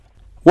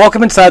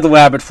Welcome inside the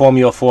lab at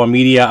Formula 4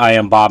 Media. I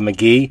am Bob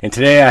McGee, and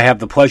today I have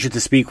the pleasure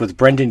to speak with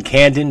Brendan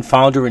Candon,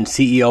 founder and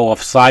CEO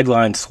of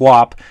Sideline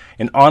Swap,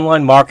 an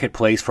online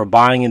marketplace for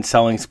buying and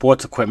selling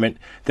sports equipment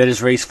that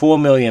has raised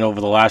 $4 million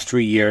over the last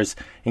 3 years,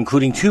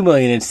 including $2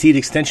 million in seed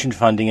extension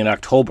funding in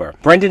October.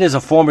 Brendan is a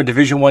former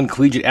Division I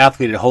collegiate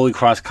athlete at Holy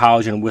Cross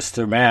College in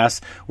Worcester,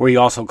 Mass., where he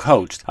also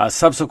coached.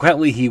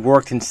 Subsequently, he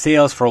worked in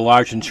sales for a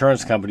large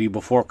insurance company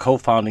before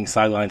co-founding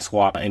Sideline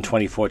Swap in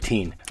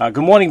 2014. Good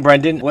morning,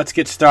 Brendan. Let's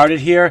get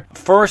started here.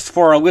 First,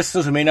 for our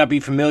listeners who may not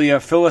be familiar,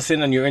 fill us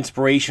in on your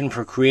inspiration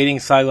for creating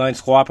Sideline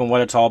Swap and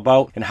what it's all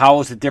about, and how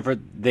is it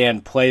different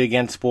than play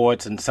against sports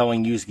and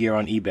selling used gear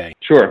on eBay?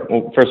 Sure.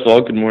 Well, first of all,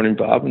 good morning,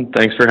 Bob, and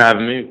thanks for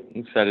having me.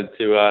 I'm excited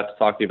to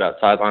talk to you about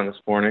Sideline this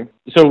morning.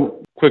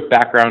 So, quick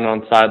background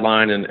on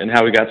Sideline and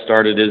how we got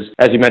started is,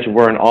 as you mentioned,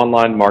 we're an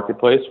online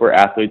marketplace where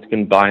athletes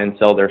can buy and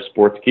sell their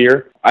sports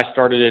gear. I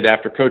started it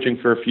after coaching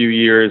for a few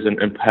years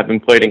and having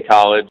played in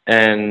college,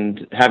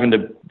 and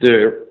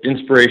the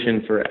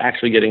inspiration for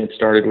actually getting it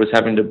started was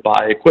having to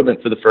buy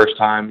equipment for the first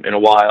time in a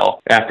while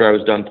after I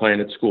was done playing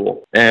at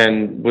school,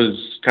 and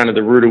was kind of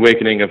the rude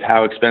awakening of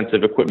how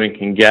expensive equipment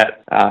can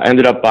get.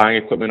 Ended up buying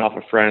equipment off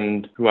a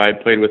friend who I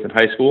had played with in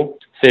high school.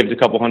 Saved a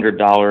couple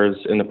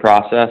 $100 in the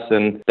process,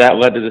 and that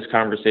led to this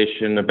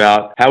conversation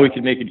about how we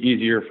could make it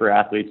easier for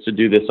athletes to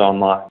do this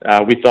online.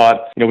 We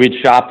thought, we'd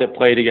shopped at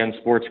Played Again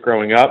Sports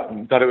growing up,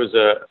 and thought it was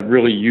a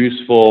really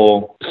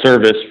useful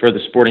service for the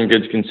sporting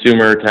goods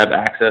consumer to have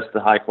access to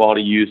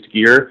high-quality used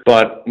gear,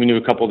 but we knew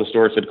a couple of the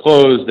stores had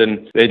closed,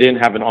 and they didn't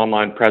have an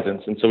online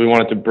presence, and so we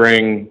wanted to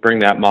bring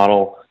that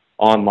model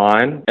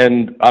online.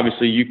 And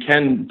obviously you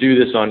can do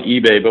this on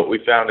eBay, but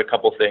we found a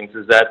couple things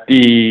is that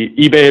the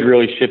eBay had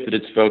really shifted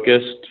its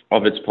focus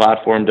of its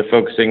platform to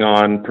focusing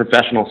on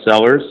professional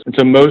sellers. And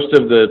so most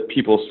of the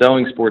people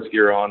selling sports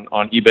gear on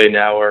eBay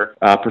now are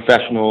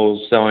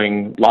professionals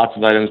selling lots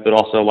of items, but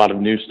also a lot of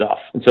new stuff.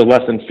 And so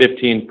less than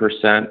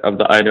 15% of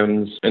the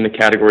items in the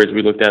categories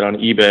we looked at on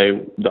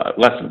eBay,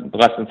 less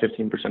than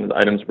 15% of the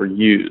items were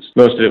used.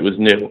 Most of it was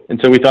new. And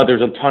so we thought there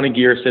was a ton of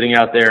gear sitting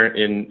out there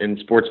in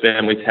sports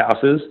families'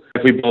 houses.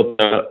 If we built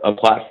a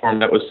platform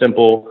that was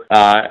simple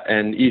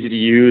and easy to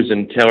use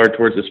and tailored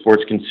towards the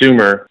sports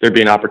consumer, there'd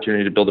be an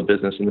opportunity to build a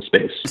business in the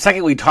space.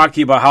 Secondly, talk to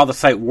you about how the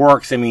site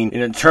works. I mean,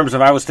 in terms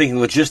of, I was thinking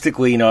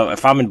logistically,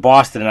 if I'm in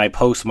Boston and I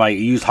post my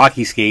used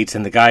hockey skates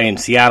and the guy in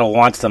Seattle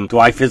wants them, do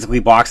I physically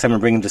box them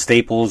and bring them to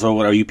Staples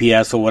or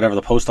UPS or whatever,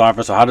 the post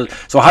office? Or how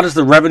does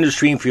the revenue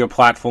stream for your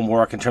platform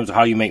work in terms of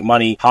how you make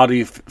money? How do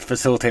you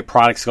facilitate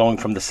products going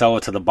from the seller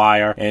to the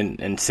buyer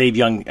and save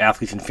young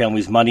athletes and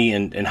families money?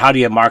 And how do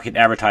you market and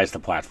advertise the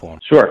platform?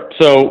 Sure.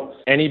 So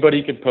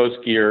anybody could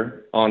post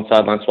gear on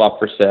Sideline Swap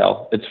for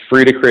sale. It's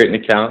free to create an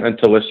account and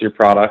to list your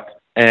product.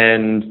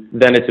 And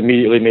then it's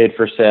immediately made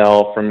for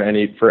sale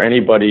for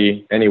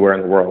anybody anywhere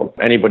in the world.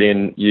 Anybody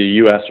in the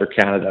U.S. or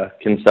Canada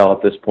can sell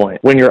at this point.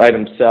 When your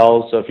item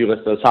sells, so if you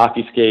list those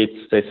hockey skates,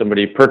 say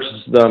somebody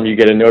purchases them, you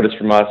get a notice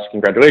from us,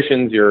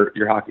 congratulations, your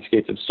hockey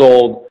skates have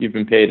sold, you've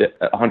been paid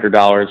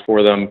 $100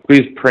 for them.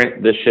 Please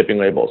print this shipping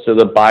label. So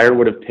the buyer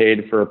would have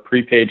paid for a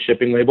prepaid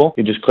shipping label.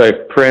 You just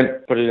click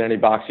print, put it in any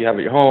box you have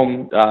at your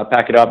home,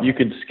 pack it up. You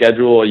could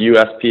schedule a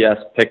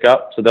USPS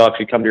pickup, so they'll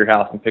actually come to your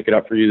house and pick it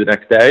up for you the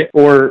next day.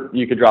 Or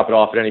you could drop it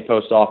off at any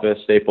post office,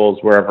 Staples,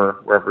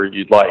 wherever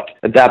you'd like.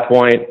 At that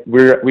point,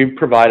 we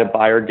provide a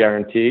buyer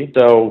guarantee.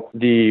 So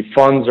the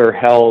funds are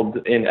held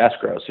in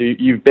escrow. So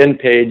you've been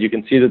paid. You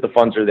can see that the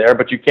funds are there,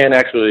 but you can't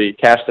actually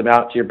cash them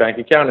out to your bank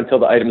account until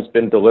the item's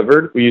been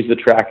delivered. We use the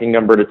tracking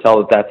number to tell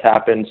that that's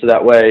happened. So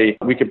that way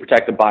we can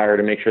protect the buyer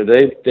to make sure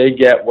they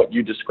get what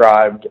you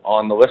described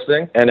on the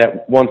listing. And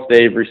once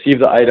they've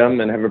received the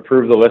item and have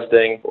approved the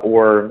listing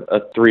or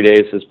 3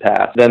 days has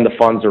passed, then the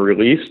funds are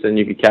released and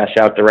you can cash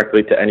out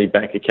directly to any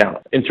bank account.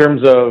 In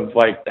terms of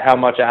how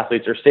much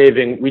athletes are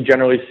saving, we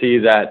generally see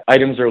that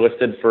items are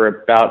listed for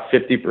about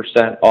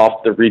 50%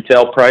 off the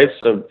retail price.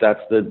 So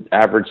that's the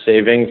average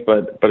savings,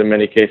 but in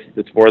many cases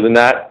it's more than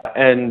that.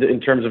 And in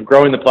terms of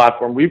growing the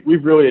platform, we've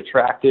really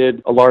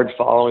attracted a large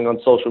following on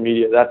social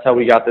media. That's how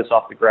we got this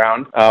off the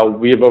ground.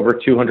 We have over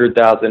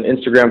 200,000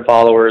 Instagram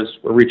followers.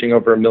 We're reaching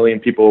over 1 million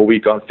people a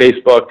week on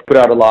Facebook. Put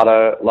out a lot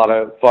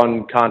of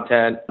fun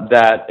content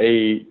that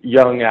a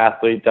young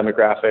athlete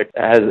demographic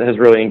has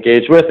really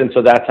engaged with. And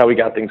so that's how we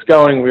got things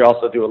going. We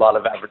also do a lot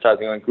of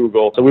advertising on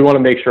Google. So we want to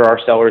make sure our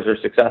sellers are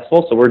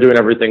successful. So we're doing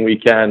everything we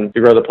can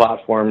to grow the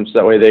platforms.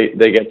 That way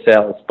they get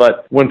sales.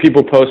 But when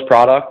people post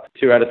product,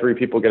 2 out of 3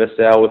 people get a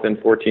sale within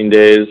 14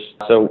 days.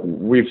 So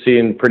we've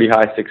seen pretty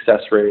high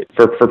success rate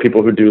for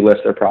people who do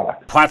list their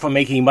product. Platform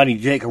making money, you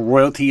take a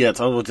royalty.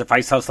 So if I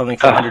sell something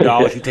for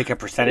 $100, you take a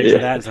percentage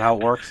of that? Is that how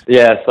it works?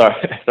 Yeah, sorry,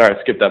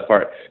 I skipped that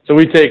part. So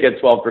we take a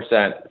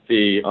 12%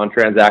 fee on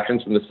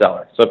transactions from the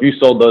seller. So if you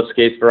sold those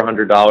skates for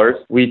 $100,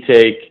 we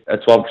take a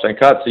 12%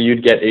 cut. So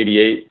you'd get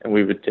 88 and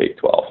we would take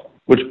 12.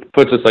 Which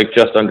puts us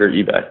just under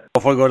eBay.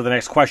 Before we go to the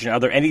next question, are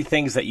there any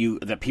things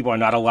that people are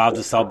not allowed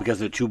to sell because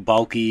they're too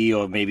bulky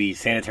or maybe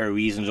sanitary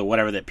reasons or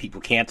whatever that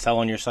people can't sell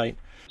on your site?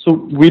 So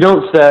we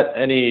don't set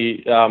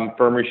any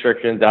firm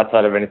restrictions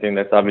outside of anything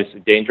that's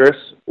obviously dangerous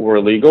or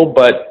illegal,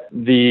 but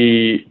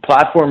the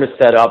platform is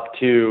set up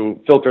to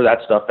filter that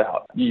stuff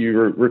out.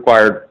 You're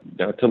required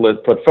to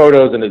put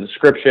photos in the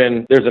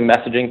description. There's a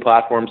messaging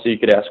platform so you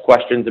could ask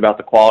questions about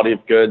the quality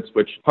of goods,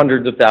 which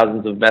hundreds of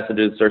thousands of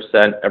messages are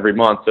sent every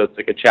month. So it's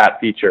like a chat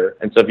feature.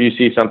 And so if you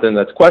see something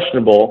that's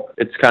questionable,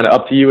 it's kind of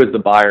up to you as the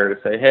buyer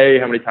to say, hey,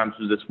 how many times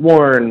was this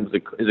worn?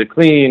 Is it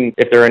clean?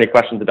 If there are any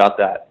questions about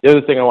that. The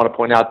other thing I want to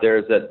point out there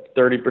is that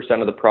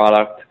 30% of the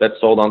product that's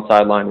sold on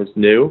Sideline is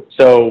new.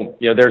 So,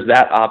 there's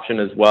that option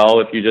as well.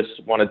 If you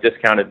just want a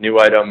discounted new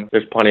item,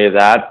 there's plenty of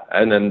that.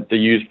 And then the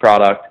used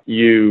product,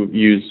 you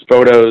use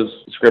photos,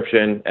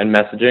 description, and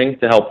messaging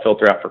to help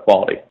filter out for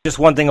quality. Just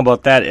one thing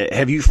about that.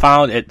 Have you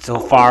found it so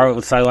far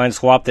with Sideline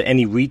Swap that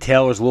any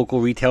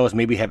local retailers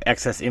maybe have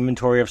excess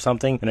inventory of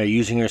something and are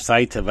using your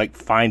site to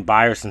find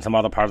buyers in some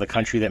other part of the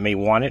country that may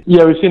want it?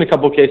 Yeah, we've seen a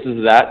couple of cases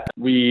of that.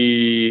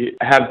 We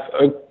have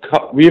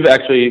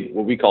actually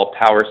what we call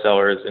power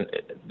sellers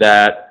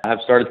that have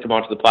started to come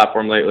onto the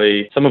platform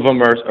lately. Some of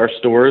them are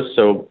stores,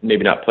 so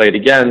maybe not Play It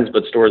Agains,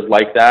 but stores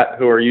like that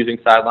who are using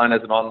Sideline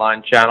as an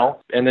online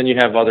channel. And then you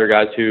have other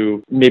guys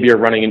who maybe are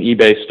running an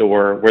eBay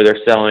store where they're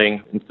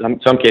selling,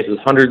 in some cases,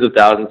 hundreds of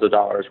thousands of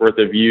dollars worth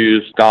of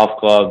used golf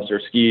clubs or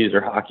skis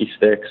or hockey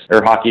sticks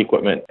or hockey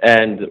equipment.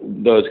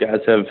 And those guys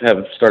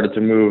have started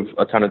to move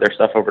a ton of their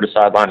stuff over to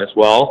Sideline as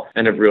well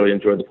and have really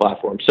enjoyed the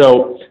platform.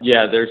 So,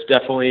 yeah, there's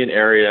definitely an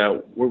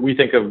area where we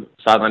think of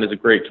Sideline as a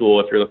great tool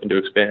if you're looking to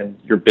expand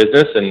your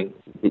business, and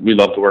we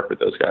love to work with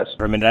those guys.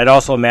 And I'd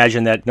also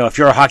imagine that if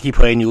you're a hockey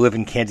player and you live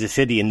in Kansas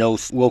City and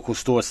those local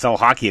stores sell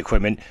hockey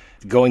equipment,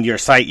 going to your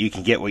site, you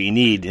can get what you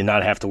need and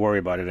not have to worry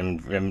about it.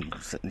 And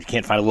you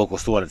can't find a local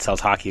store that sells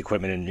hockey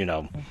equipment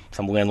in,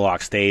 some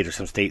landlocked state or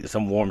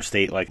some warm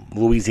state like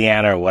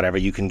Louisiana or whatever.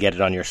 You can get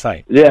it on your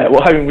site. Yeah,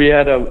 well, we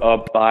had a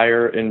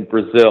buyer in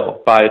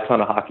Brazil buy a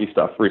ton of hockey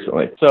stuff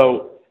recently.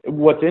 So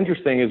what's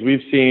interesting is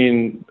we've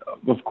seen,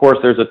 of course,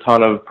 there's a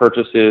ton of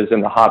purchases in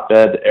the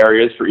hotbed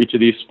areas for each of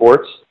these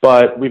sports,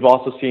 but we've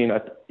also seen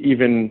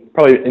even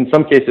probably in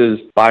some cases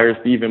buyers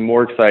be even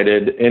more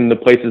excited in the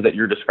places that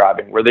you're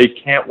describing where they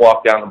can't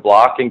walk down the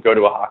block and go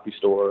to a hockey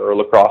store or a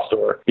lacrosse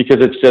store because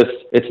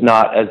it's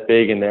not as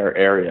big in their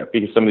area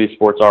because some of these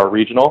sports are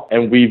regional,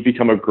 and we've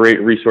become a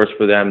great resource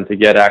for them to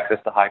get access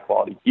to high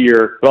quality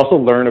gear, but also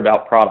learn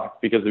about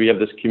product because we have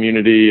this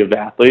community of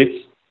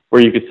athletes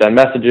where you could send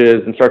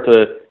messages and start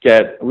to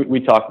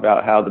we talk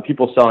about how the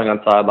people selling on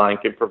Sideline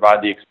can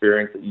provide the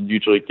experience that you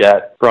usually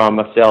get from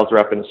a sales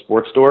rep in a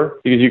sports store,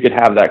 because you could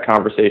have that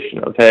conversation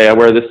of, hey, I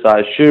wear this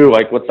size shoe,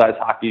 what size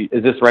hockey,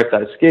 is this right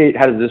size skate?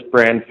 How does this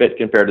brand fit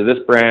compared to this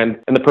brand?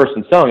 And the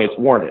person selling it's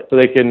worn it. So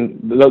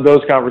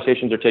those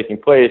conversations are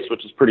taking place,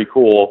 which is pretty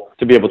cool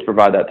to be able to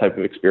provide that type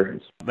of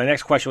experience. My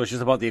next question was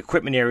just about the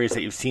equipment areas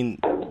that you've seen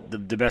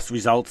the best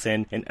results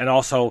in, and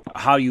also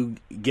how you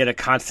get a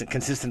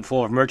consistent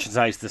flow of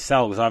merchandise to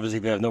sell, because obviously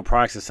if you have no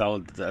products to sell,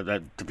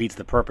 that defeats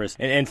the purpose.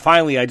 And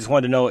finally, I just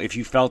wanted to know if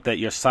you felt that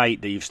your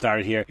site that you've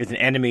started here is an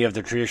enemy of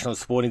the traditional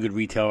sporting good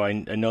retailer. I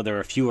know there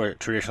are fewer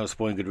traditional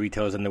sporting good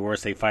retailers than there were,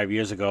 say, 5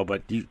 years ago,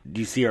 but do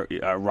you see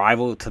a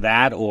rival to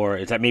that, or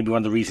is that maybe one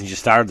of the reasons you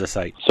started the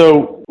site?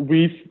 So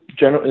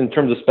in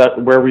terms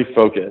of where we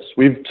focus,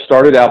 we've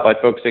started out by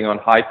focusing on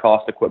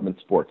high-cost equipment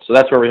sports. So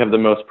that's where we have the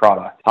most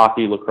product.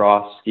 Hockey,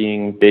 lacrosse,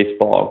 skiing,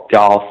 baseball,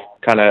 golf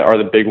kind of are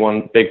the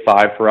big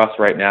five for us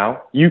right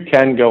now. You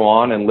can go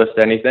on and list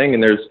anything,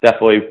 and there's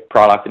definitely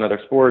product in other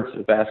sports,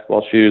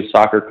 basketball shoes,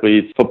 soccer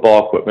cleats,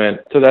 football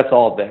equipment. So that's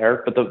all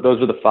there, but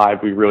those are the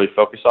five we really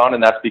focus on,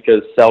 and that's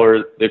because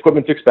the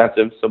equipment's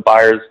expensive, so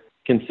buyers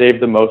can save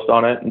the most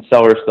on it, and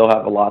sellers still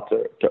have a lot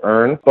to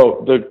earn.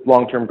 But the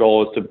long-term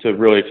goal is to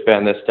really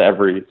expand this to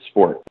every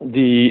sport.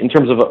 In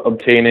terms of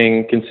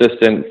obtaining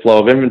consistent flow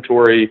of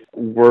inventory,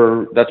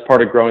 that's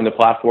part of growing the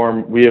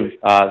platform. We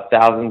have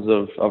thousands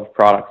of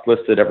products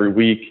listed every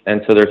week,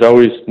 and so there's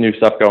always new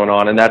stuff going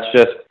on. And that's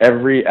just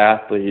every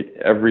athlete,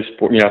 every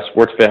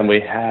sports family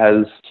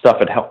has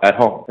stuff at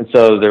home, and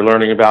so they're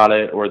learning about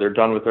it, or they're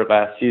done with their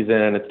last season,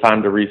 and it's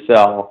time to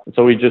resell. And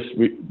so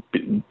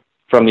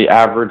from the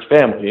average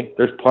family,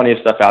 there's plenty of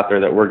stuff out there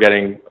that we're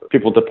getting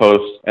people to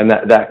post, and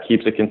that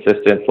keeps a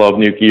consistent flow of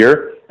new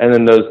gear. And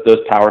then those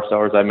power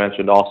sellers I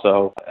mentioned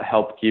also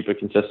help keep a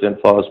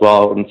consistent flow as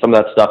well. And some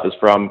of that stuff is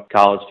from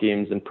college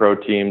teams and pro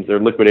teams.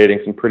 They're liquidating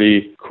some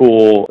pretty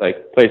cool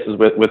places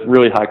with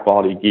really high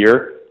quality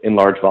gear in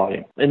large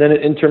volume. And then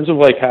in terms of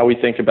how we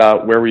think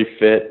about where we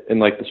fit in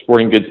the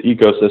sporting goods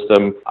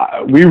ecosystem,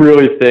 we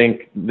really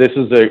think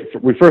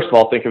we first of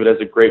all think of it as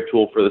a great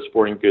tool for the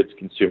sporting goods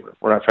consumer.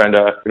 We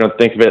don't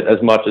think of it as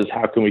much as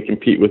how can we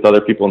compete with other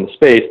people in the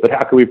space, but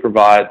how can we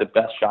provide the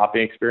best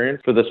shopping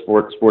experience for the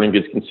sporting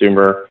goods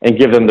consumer and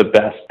give them the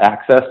best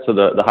access to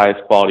the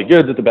highest quality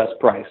goods at the best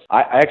price.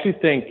 I actually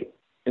think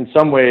in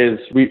some ways,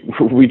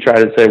 we try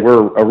to say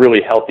we're a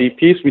really healthy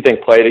piece. We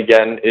think Play It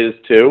Again is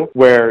too,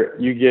 where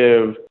you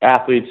give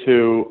athletes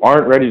who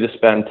aren't ready to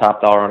spend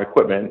top dollar on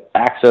equipment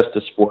access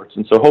to sports.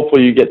 And so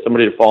hopefully you get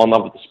somebody to fall in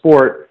love with the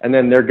sport, and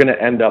then they're going to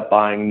end up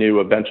buying new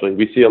eventually.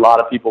 We see a lot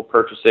of people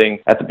purchasing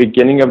at the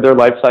beginning of their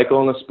life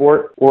cycle in the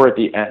sport or at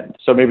the end.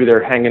 So maybe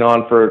they're hanging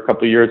on for a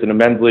couple of years in a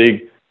men's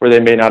league where they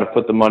may not have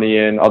put the money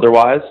in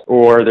otherwise,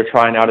 or they're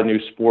trying out a new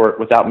sport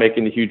without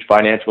making the huge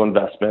financial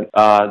investment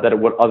that it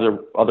would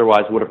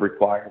otherwise would have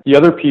required. The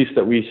other piece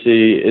that we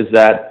see is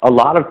that a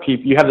lot of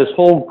people, you have this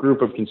whole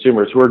group of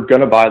consumers who are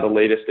going to buy the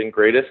latest and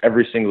greatest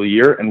every single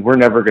year, and we're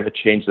never going to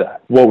change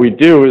that. What we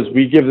do is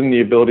we give them the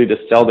ability to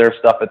sell their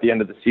stuff at the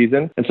end of the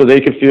season, and so they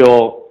could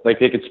feel like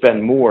they could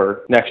spend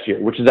more next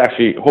year, which is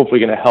actually hopefully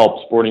going to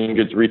help sporting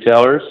goods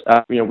retailers.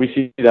 We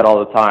see that all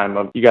the time.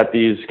 You got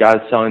these guys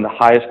selling the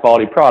highest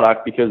quality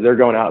product because they're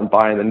going out and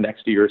buying the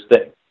next year's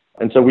thing.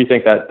 And so we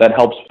think that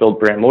helps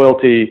build brand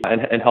loyalty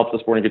and helps the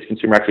sporting goods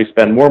consumer actually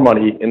spend more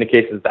money in the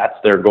cases that's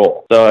their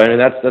goal. So,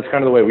 that's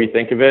kind of the way we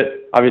think of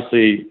it.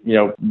 Obviously,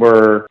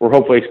 we're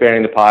hopefully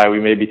expanding the pie. We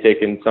may be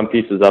taking some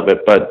pieces of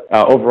it, but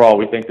overall,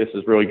 we think this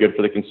is really good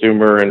for the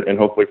consumer and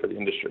hopefully for the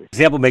industry.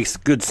 Example makes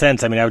good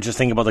sense. I mean, I was just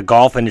thinking about the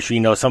golf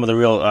industry. Some of the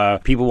real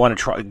people want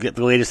to get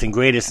the latest and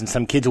greatest, and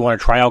some kids who want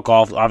to try out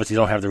golf obviously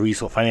don't have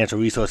the financial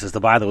resources to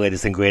buy the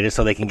latest and greatest,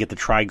 so they can get to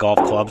try golf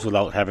clubs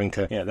without having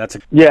to.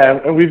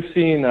 And we've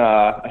seen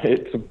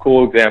some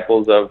cool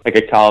examples of like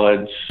a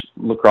college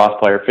lacrosse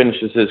player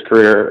finishes his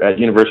career at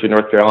University of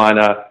North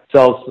Carolina,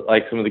 sells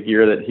like some of the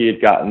gear that he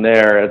had gotten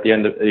there at the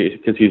end of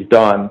because he's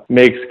done,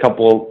 makes a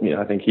couple,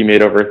 I think he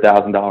made over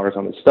 $1,000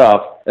 on the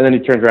stuff, and then he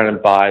turns around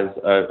and buys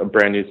a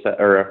brand new set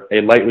or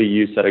a lightly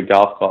used set of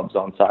golf clubs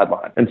on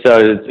Sideline. And so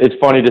it's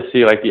funny to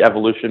see like the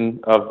evolution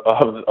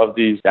of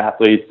these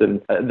athletes,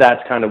 and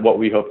that's kind of what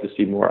we hope to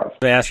see more of.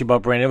 I asked you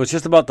about, Brandon, it was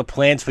just about the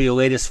plans for your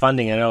latest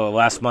funding. I know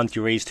last month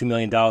you raised $2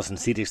 million in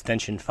seed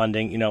extension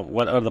funding.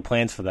 What are the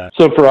plans for that?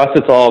 So for us,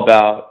 it's all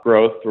about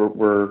growth.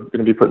 We're going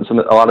to be putting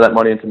a lot of that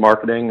money into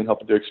marketing and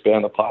helping to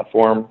expand the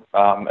platform,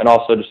 and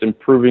also just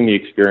improving the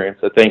experience.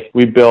 I think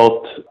we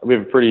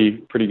have a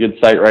pretty good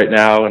site right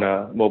now and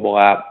a mobile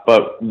app,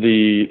 but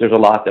there's a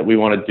lot that we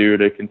want to do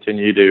to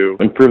continue to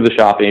improve the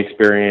shopping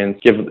experience,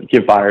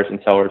 give buyers and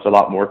sellers a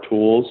lot more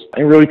tools,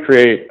 and really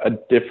create a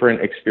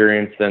different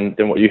experience than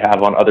what you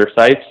have on other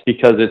sites,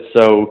 because it's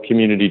so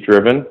community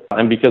driven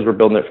and because we're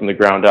building it from the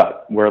ground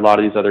up, where a lot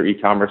of these other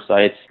e-commerce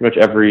sites, pretty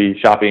much every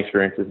shopping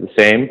experience is the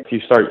same.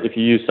 If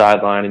you use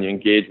Sideline and you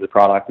engage with the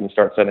product and you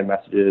start sending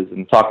messages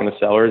and talking to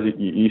sellers,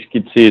 you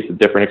could see it's a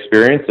different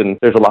experience, and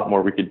there's a lot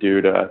more we could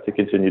do to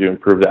continue to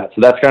improve that.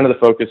 So that's kind of the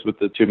focus with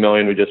the $2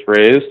 million we just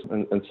raised,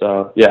 and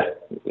so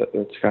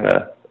that's kind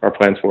of our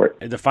plans for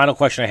it. The final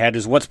question I had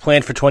is, what's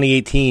planned for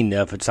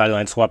 2018 for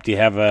Sideline Swap? Do you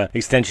have an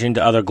extension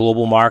to other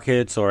global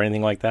markets or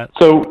anything like that?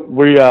 So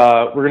we're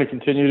going to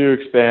continue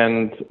to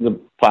expand the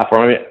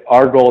platform. I mean,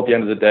 our goal at the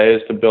end of the day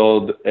is to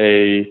build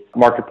a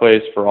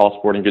marketplace for all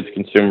sporting goods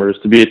consumers,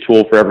 to be a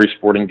tool for every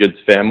sporting goods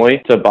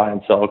family to buy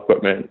and sell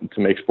equipment,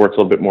 to make sports a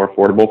little bit more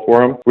affordable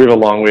for them. We have a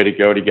long way to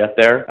go to get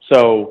there.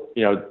 So,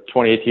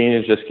 2018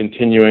 is just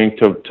continuing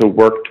to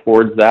work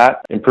towards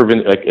that, improving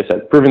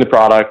the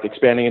product,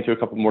 expanding into a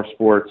couple more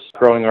sports,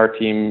 growing our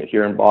team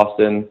here in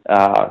Boston.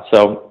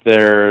 So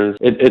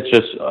it's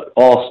just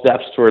all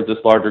steps towards this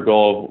larger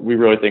goal. We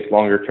really think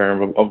longer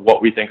term of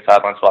what we think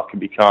Sideline Swap can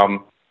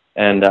become.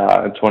 And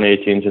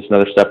 2018 is just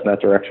another step in that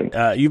direction.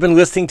 You've been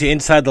listening to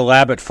Inside the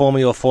Lab at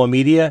Formula 4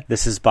 Media.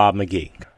 This is Bob McGee.